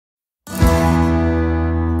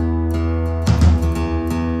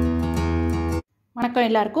வணக்கம்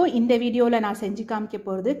எல்லாருக்கும். இந்த வீடியோவில் நான் செஞ்சு காமிக்க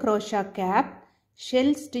போகிறது crochet cap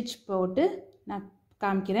ஷெல் ஸ்டிச் போட்டு நான்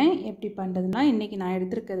காமிக்கிறேன். எப்படி பண்ணுறதுன்னா, இன்றைக்கி நான்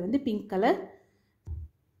எடுத்துருக்கிறது வந்து பிங்க் கலர்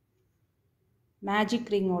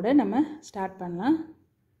மேஜிக் ரிங்கோடு நம்ம ஸ்டார்ட் பண்ணலாம்.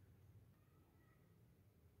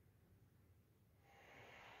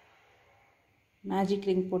 மேஜிக்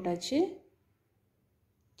ரிங் போட்டாச்சு.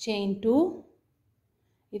 செயின் 2,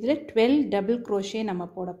 இதில் 12 டபுள் crochet நம்ம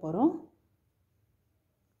போட போகிறோம்.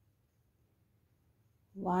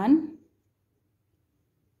 1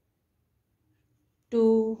 2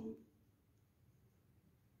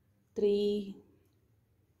 3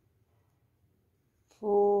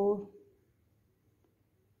 4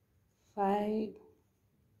 5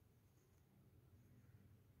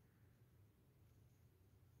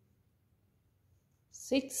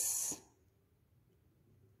 6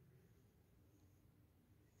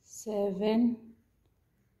 7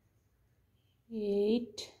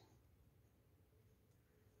 8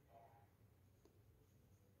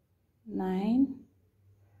 9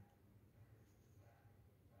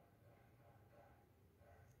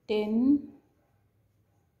 10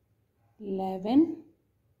 11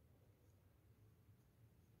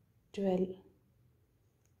 12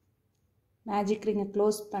 மேஜிக் ரிங்கை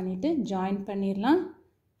க்ளோஸ் பண்ணிவிட்டு ஜாயின் பண்ணிடலாம்.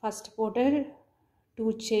 ஃபஸ்ட் போட்டு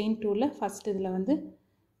 2 செயின் 2ல ஃபஸ்ட் இதில் வந்து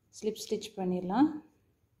ஸ்லிப் ஸ்டிச் பண்ணிடலாம்.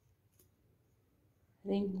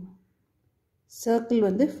 ரிங் சர்க்கிள்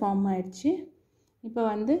வந்து ஃபார்ம் ஆயிடுச்சு. இப்போ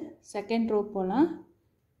வந்து செகண்ட் ரோ போகலாம்.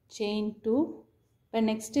 செயின் 2. இப்போ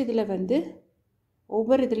நெக்ஸ்ட் இதில் வந்து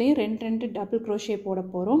ஒவ்வொரு இதுலேயும் 2 டபுள் crochet போட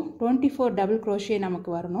போகிறோம். 24 டபுள் crochet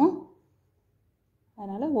நமக்கு வரணும்.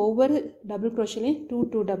 அதனால் ஒவ்வொரு டபுள் crochetலையும்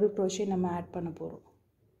 2 டபுள் crochet நம்ம ஆட் பண்ண போகிறோம்.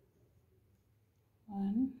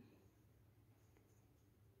 1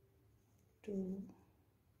 2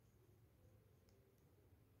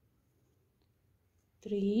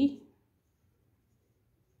 3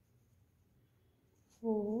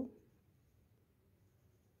 4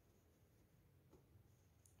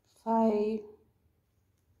 5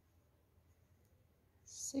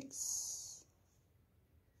 6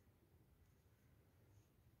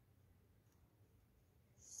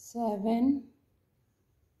 7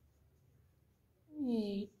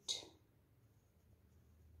 8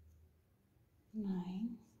 9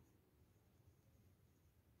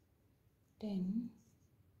 10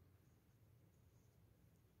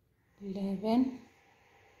 11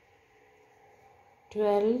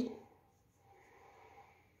 12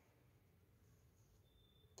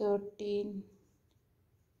 13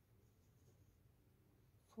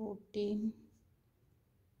 14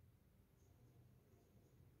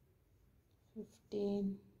 15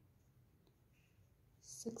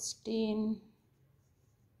 16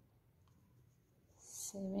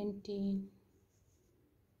 17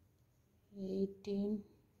 18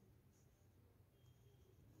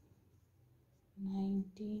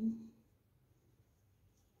 19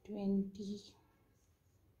 20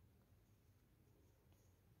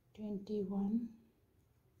 21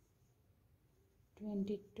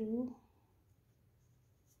 22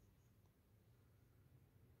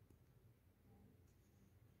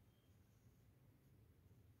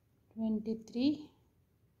 23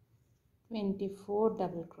 24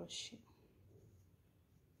 double crochet.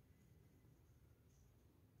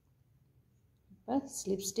 இப்போ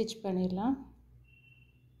ஸ்லிப் ஸ்டிச் பண்ணிடலாம்.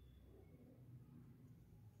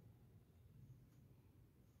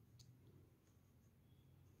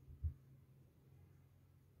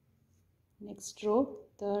 next row,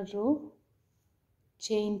 third row,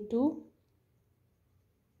 chain 2.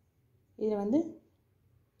 இதில் வந்து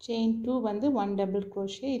chain 2 வந்து 1 double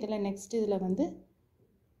crochet. இதில் next இதில் வந்து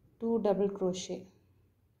 2 double crochet.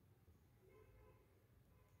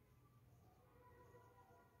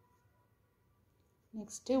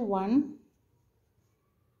 next 1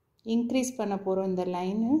 increase பண்ண போகிறோம். இந்த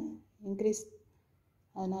லைன் increase,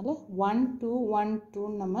 அதனால் 1 2 1 2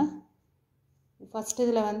 நம்ம ஃபஸ்ட்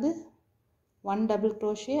இதில் வந்து 1 double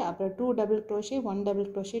crochet, அப்புறம் 2 double crochet, 1 double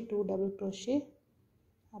crochet, 2 double crochet,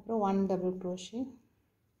 அப்புறம் 1 double crochet,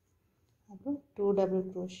 அப்புறம் 2 double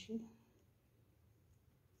crochet.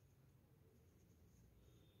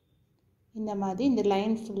 இந்த மாதிரி இந்த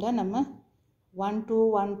லைன் ஃபுல்லாக நம்ம 1 2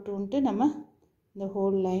 1 2ன்ட்டு நம்ம இந்த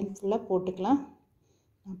ஹோல் லைன் ஃபுல்லாக போட்டுக்கலாம்.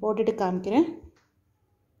 நான் போட்டுட்டு காமிக்கிறேன்.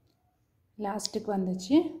 லாஸ்ட்டுக்கு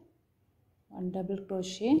வந்துச்சு 1 double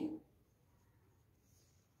crochet,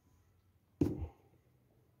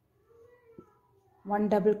 1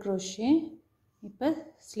 double crochet. இப்போ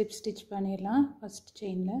ஸ்லிப் ஸ்டிச் பண்ணிடலாம் ஃபஸ்ட்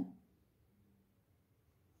செயினில்.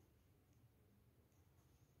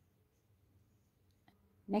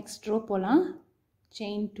 next row போலாம்.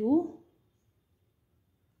 chain 2,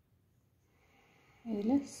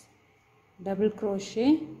 இதில் டபுள்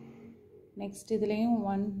crochet, நெக்ஸ்ட் இதுலேயும்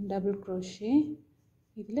 1 டபுள் crochet,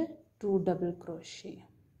 இதில் 2 டபுள் crochet,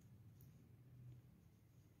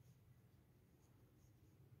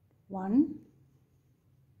 1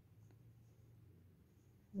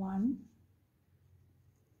 1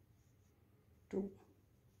 2.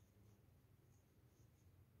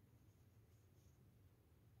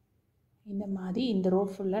 இந்த மாதிரி இந்த ரோ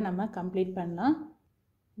ஃபுல்லாக நம்ம கம்ப்ளீட் பண்ணலாம்.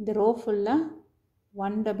 இந்த ரோ ஃபுல்லாக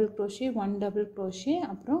 1 டபுள் crochet, 1 டபுள் crochet,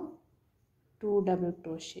 அப்புறம் 2 டபுள்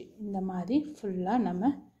crochet, இந்த மாதிரி ஃபுல்லாக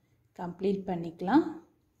நம்ம கம்ப்ளீட் பண்ணிக்கலாம்.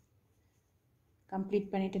 கம்ப்ளீட்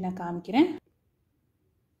பண்ணிவிட்டு நான் காமிக்கிறேன்.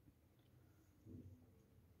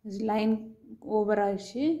 லைன் ஓவர்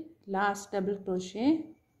ஆயிடுச்சு. லாஸ்ட் டபுள் crochet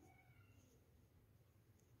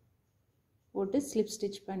போட்டு ஸ்லிப்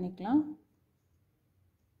ஸ்டிச் பண்ணிக்கலாம்.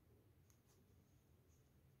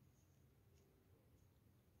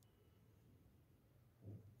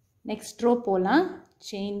 நெக்ஸ்ட் ரோ போகலாம்.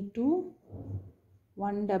 Chain 2,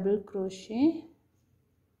 1 double crochet,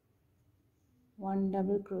 1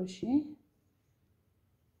 double crochet,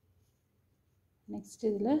 next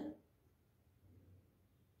இதில்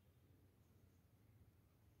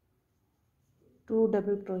 2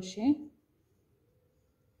 டபுள் crochet,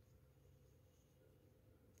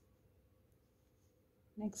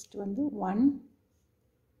 நெக்ஸ்ட் வந்து 1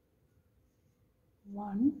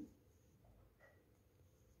 1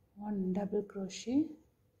 1 double crochet,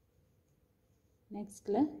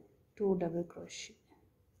 நெக்ஸ்ட்ல 2 double crochet.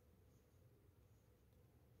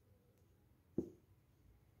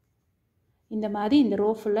 இந்த மாதிரி இந்த ரோ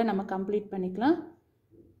ஃபுல்லாக நம்ம கம்ப்ளீட் பண்ணிக்கலாம்.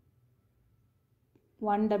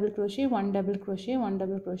 1 double crochet, 1 double crochet, 1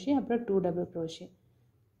 double crochet, அப்புறம் 2 double crochet,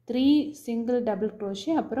 3 single double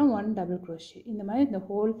crochet, அப்புறம் 1 double crochet. இந்த மாதிரி இந்த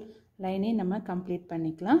ஹோல் லைனே நம்ம கம்ப்ளீட்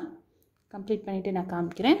பண்ணிக்கலாம். கம்ப்ளீட் பண்ணிவிட்டு நான்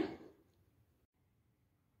காமிக்கிறேன்.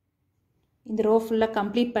 இந்த ரோ ஃபுல்லாக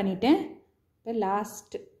கம்ப்ளீட் பண்ணிட்டேன். இப்போ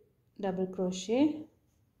லாஸ்ட் டபுள் crochet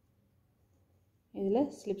இதில்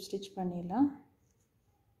ஸ்லிப் ஸ்டிச் பண்ணிடலாம்.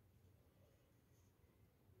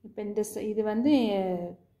 இப்போ இது வந்து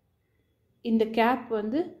இந்த கேப்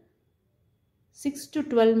வந்து 6 to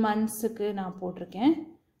 12 monthsக்கு நான் போட்டிருக்கேன்.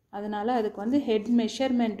 அதனால் அதுக்கு வந்து ஹெட்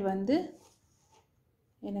மெஷர்மெண்ட் வந்து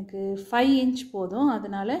எனக்கு 5 inch போதும்.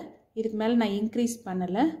 அதனால் இதுக்கு மேலே நான் இன்க்ரீஸ்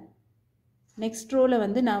பண்ணலை. நெக்ஸ்ட் ரோவில்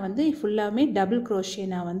வந்து நான் வந்து ஃபுல்லாகவே டபுள் crochet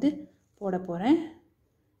நான் வந்து போட போகிறேன்.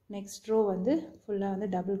 நெக்ஸ்ட் ரோ வந்து ஃபுல்லாக வந்து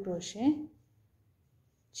டபுள் crochet,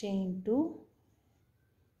 செயின் 2,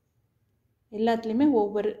 எல்லாத்துலேயுமே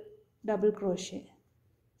ஒவ்வொரு double crochet,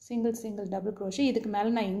 single double crochet. இதுக்கு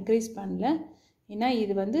மேலே நான் இன்க்ரீஸ் பண்ணல. ஏன்னா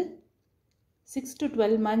இது வந்து 6 to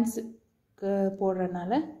 12 monthsக்கு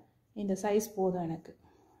போடுறதுனால இந்த சைஸ் போதும் எனக்கு.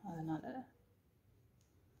 அதனால்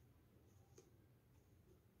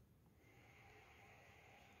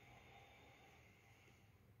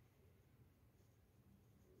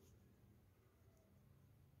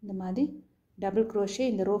இந்த மாதிரி டபுள் crochet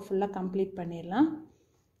இந்த ரோ ஃபுல்லாக கம்ப்ளீட் பண்ணிடலாம்.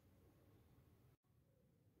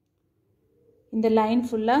 இந்த லைன்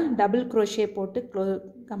ஃபுல்லாக டபுள் crochet போட்டு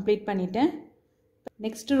கம்ப்ளீட் பண்ணிட்டேன்.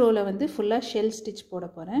 நெக்ஸ்ட் ரோவில் வந்து ஃபுல்லாக ஷெல் ஸ்டிச் போட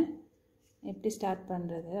போகிறேன். எப்படி ஸ்டார்ட்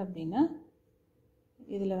பண்ணுறது அப்படின்னா,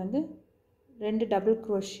 இதில் வந்து 2 டபுள்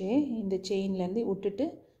crochet இந்த செயின்லேருந்து விட்டுட்டு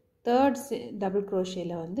தேர்ட் டபுள்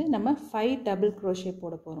crochetல வந்து நம்ம 5 டபுள் crochet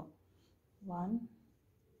போட போகிறோம். 1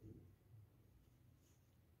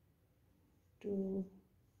 2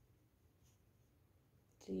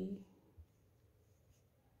 3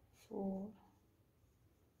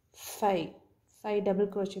 4 5 டபுள்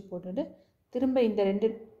crochet போட்டுட்டு திரும்ப இந்த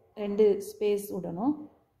ரெண்டு ஸ்பேஸ் விடணும்.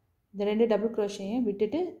 இந்த 2 டபுள் crochetயும்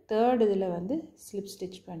விட்டுட்டு தேர்ட் இதில் வந்து ஸ்லிப்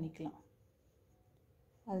ஸ்டிச் பண்ணிக்கலாம்.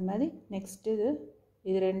 அது மாதிரி நெக்ஸ்ட்டு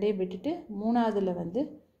இது ரெண்டையும் விட்டுட்டு மூணாவதில் வந்து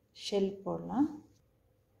ஷெல் போடலாம்.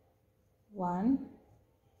 1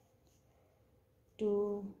 2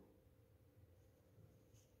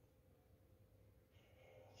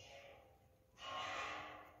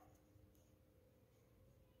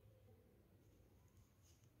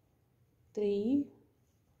 3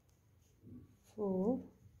 4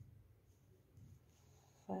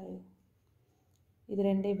 5 இது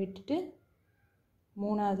ரெண்டையும் விட்டுட்டு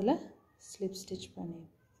மூணாவதில் ஸ்லிப் ஸ்டிச் பண்ணி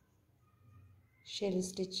ஷெல்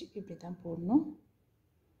ஸ்டிச் இப்படி தான் போடணும்.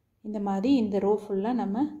 இந்த மாதிரி இந்த ரோ ஃபுல்லாக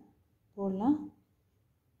நம்ம போடலாம்.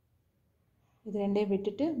 இது ரெண்டையும்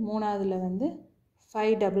விட்டுட்டு மூணாவதில் வந்து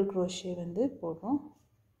 5 டபுள் crochet வந்து போடுறோம்.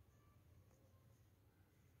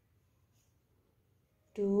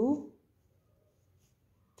 2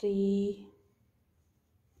 3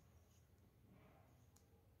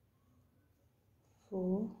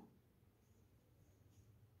 4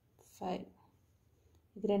 5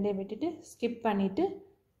 இது ரெண்டையும் விட்டுட்டு ஸ்கிப் பண்ணிவிட்டு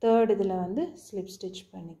தேர்ட் இதில் வந்து ஸ்லிப் ஸ்டிச்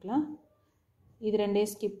பண்ணிக்கலாம். இது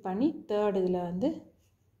ரெண்டையும் ஸ்கிப் பண்ணி தேர்ட் இதில் வந்து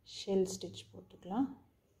ஷெல் ஸ்டிச் போட்டுக்கலாம்.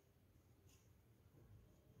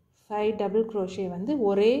 5 டபுள் க்ரோஷே வந்து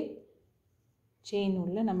ஒரே செயின்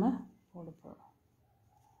உள்ள நம்ம போட போகிறோம்.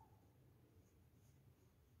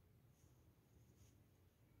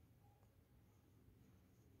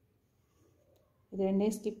 இது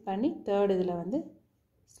ரெண்டையும் ஸ்கிப் பண்ணி தேர்ட் இதில் வந்து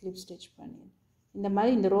ஸ்லிப் ஸ்டிச் பண்ணி இந்த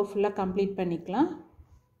மாதிரி இந்த ரோ ஃபுல்லாக கம்ப்ளீட் பண்ணிக்கலாம்.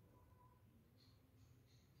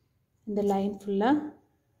 இந்த லைன் ஃபுல்லாக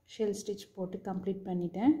ஷெல் ஸ்டிச் போட்டு கம்ப்ளீட்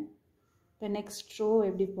பண்ணிட்டேன். இப்போ நெக்ஸ்ட் ரோ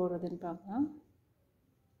எப்படி போடுறதுன்னு பார்க்கலாம்.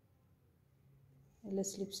 இதில்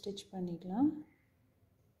ஸ்லிப் ஸ்டிச் பண்ணிக்கலாம்.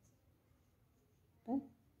 இப்போ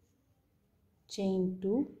செயின்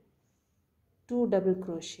 2 டபுள்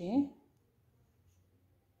க்ரோஷே,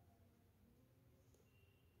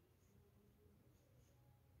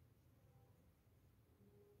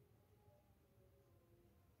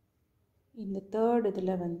 இந்த தேர்ட்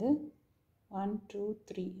இதில் வந்து 1 2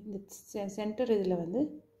 3 இந்த சென்டர் இதில் வந்து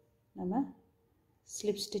நம்ம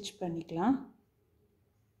ஸ்லிப் ஸ்டிச் பண்ணிக்கலாம்.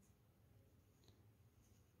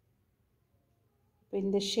 இப்போ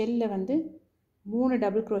இந்த ஷெல்லில் வந்து 3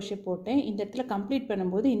 டபுள் க்ரோஷே போட்டேன். இந்த இடத்துல கம்ப்ளீட்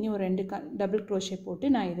பண்ணும்போது இன்னும் ஒரு 2 டபுள் க்ரோஷே போட்டு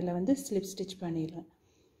நான் இதில் வந்து ஸ்லிப் ஸ்டிச் பண்ணிடுவேன்.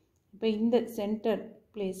 இப்போ இந்த சென்டர்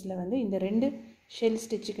பிளேஸில் வந்து இந்த 2 ஷெல்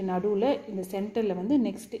ஸ்டிச்சுக்கு நடுவில் இந்த சென்டரில் வந்து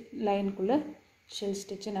நெக்ஸ்ட் லைனுக்குள்ளே ஷெல்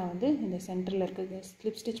ஸ்டிச்சை நான் வந்து இந்த சென்டரில் இருக்கிற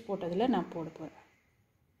ஸ்லிப் ஸ்டிச் போட்டதில் நான் போட போகிறேன்.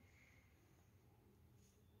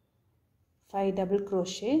 5 டபுள்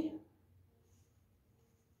க்ரோஷே,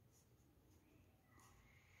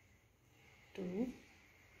 2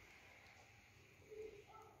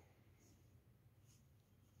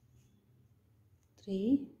 3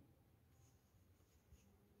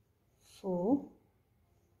 4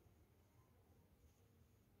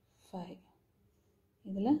 5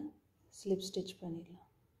 இதில் ஸ்லிப் ஸ்டிச் பண்ணிடலாம்.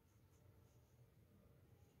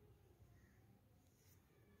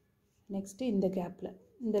 நெக்ஸ்ட்டு இந்த கேப்பில்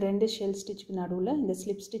இந்த 2 ஷெல் ஸ்டிச்சுக்கு நடுவில் இந்த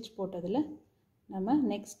ஸ்லிப் ஸ்டிச் போட்டதில் நம்ம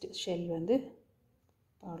நெக்ஸ்ட் ஷெல் வந்து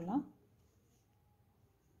போடலாம்.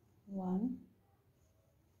 1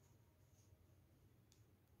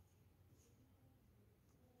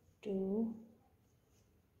 2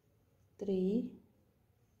 3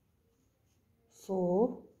 4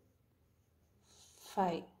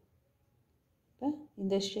 5 இப்போ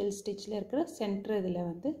இந்த ஷெல் ஸ்டிச்சில் இருக்கிற சென்டர் இதில்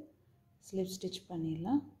வந்து ஸ்லிப் ஸ்டிச்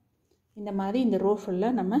பண்ணிடலாம். இந்த மாதிரி இந்த ரோ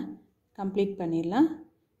ஃபுல்லாக நம்ம கம்ப்ளீட் பண்ணிடலாம்.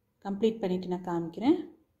 கம்ப்ளீட் பண்ணிவிட்டு நான் காமிக்கிறேன்.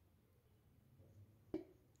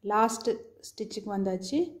 லாஸ்ட்டு ஸ்டிச்சுக்கு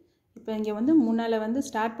வந்தாச்சு. இப்போ இங்கே வந்து முன்னால் வந்து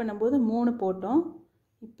ஸ்டார்ட் பண்ணும்போது 3 போட்டோம்.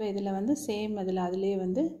 இப்போ இதில் வந்து சேம் அதிலே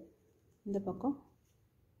வந்து இந்த பக்கம்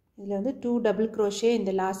இதில் வந்து 2 டபுள் க்ரோஷே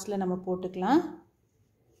இந்த லாஸ்ட்டில் நம்ம போட்டுக்கலாம்.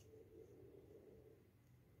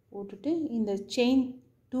 போட்டுட்டு இந்த செயின்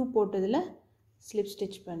 2 போட்டதில் ஸ்லிப்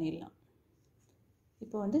ஸ்டிச் பண்ணிடலாம்.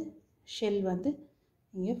 இப்போ வந்து ஷெல் வந்து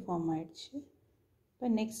இங்கே ஃபார்ம் ஆயிடுச்சு. இப்போ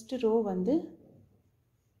நெக்ஸ்ட் ரோ வந்து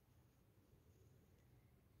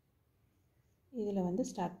இதில் வந்து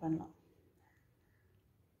ஸ்டார்ட் பண்ணலாம்.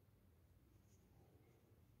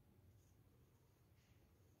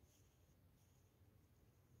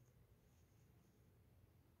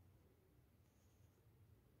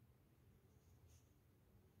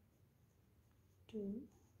 Two,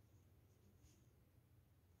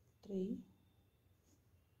 3,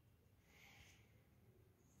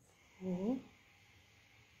 4,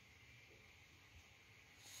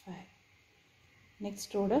 5.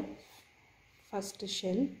 நெக்ஸ்ட் ரோட ஃபஸ்ட்டு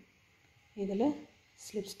ஷெல் இதில்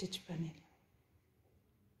ஸ்லிப் ஸ்டிச் பண்ணிடலாம்.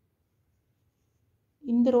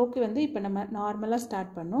 இந்த ரோக்கு வந்து இப்போ நம்ம நார்மலாக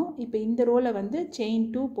ஸ்டார்ட் பண்ணோம். இப்போ இந்த ரோவில் வந்து செயின்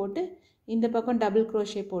 2 போட்டு இந்த பக்கம் டபுள்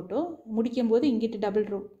க்ரோஷே போட்டோம். முடிக்கும்போது இங்கிட்டு டபுள்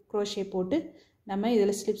க்ரோஷே போட்டு நம்ம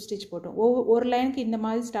இதில் ஸ்லிப் ஸ்டிச் போட்டோம். ஒரு லைனுக்கு இந்த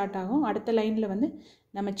மாதிரி ஸ்டார்ட் ஆகும். அடுத்த லைனில் வந்து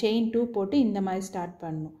நம்ம செயின் 2 போட்டு இந்த மாதிரி ஸ்டார்ட்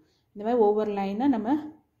பண்ணணும். இந்த மாதிரி ஒவ்வொரு லைனாக நம்ம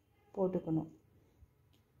போட்டுக்கணும்.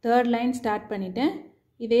 தேர்ட் லைன் ஸ்டார்ட் பண்ணிவிட்டேன்.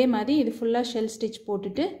 இதே மாதிரி இது ஃபுல்லாக ஷெல் ஸ்டிச்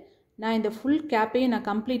போட்டுட்டு நான் இந்த ஃபுல் கேப்பையும் நான்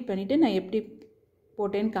கம்ப்ளீட் பண்ணிவிட்டு நான் எப்படி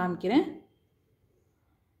போட்டேன்னு காமிக்கிறேன்.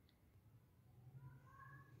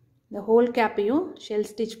 இந்த ஹோல் கேப்பையும் ஷெல்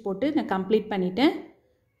ஸ்டிச் போட்டு நான் கம்ப்ளீட் பண்ணிட்டேன்.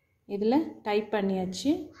 இதில் டைப்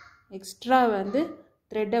பண்ணியாச்சு. எக்ஸ்ட்ரா வந்து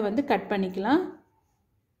த்ரெட்டை வந்து கட் பண்ணிக்கலாம்.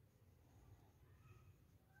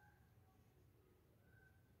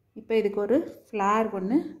 இப்போ இதுக்கு ஒரு ஃப்ளார்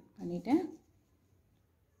ஒன்று பண்ணிட்டேன்.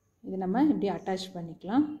 இது நம்ம இப்படி அட்டாச்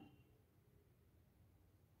பண்ணிக்கலாம்.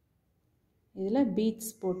 இதில்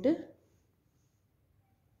பீட்ஸ் போட்டு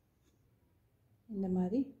இந்த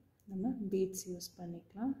மாதிரி நம்ம பீட்ஸ் யூஸ்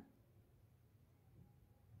பண்ணிக்கலாம்.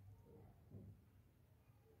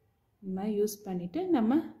 இந்த மாதிரி யூஸ் பண்ணிவிட்டு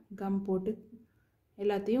நம்ம கம் போட்டு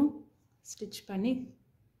எல்லாத்தையும் ஸ்டிச் பண்ணி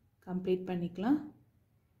கம்ப்ளீட் பண்ணிக்கலாம்.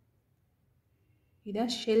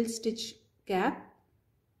 இதான் ஷெல் ஸ்டிச் கேப்.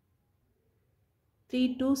 3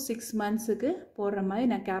 to 6 monthsக்கு போடுற மாதிரி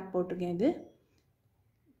நான் கேப் போட்டிருக்கேன். இது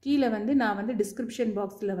கீழே வந்து நான் வந்து டிஸ்கிரிப்ஷன்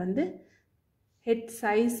பாக்ஸில் வந்து ஹெட்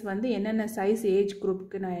சைஸ் வந்து என்னென்ன சைஸ் ஏஜ்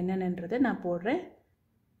குரூப்புக்கு நான் என்னென்னன்றதை நான் போடுறேன்.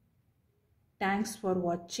 தேங்க்ஸ் ஃபார்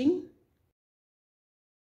வாட்சிங்.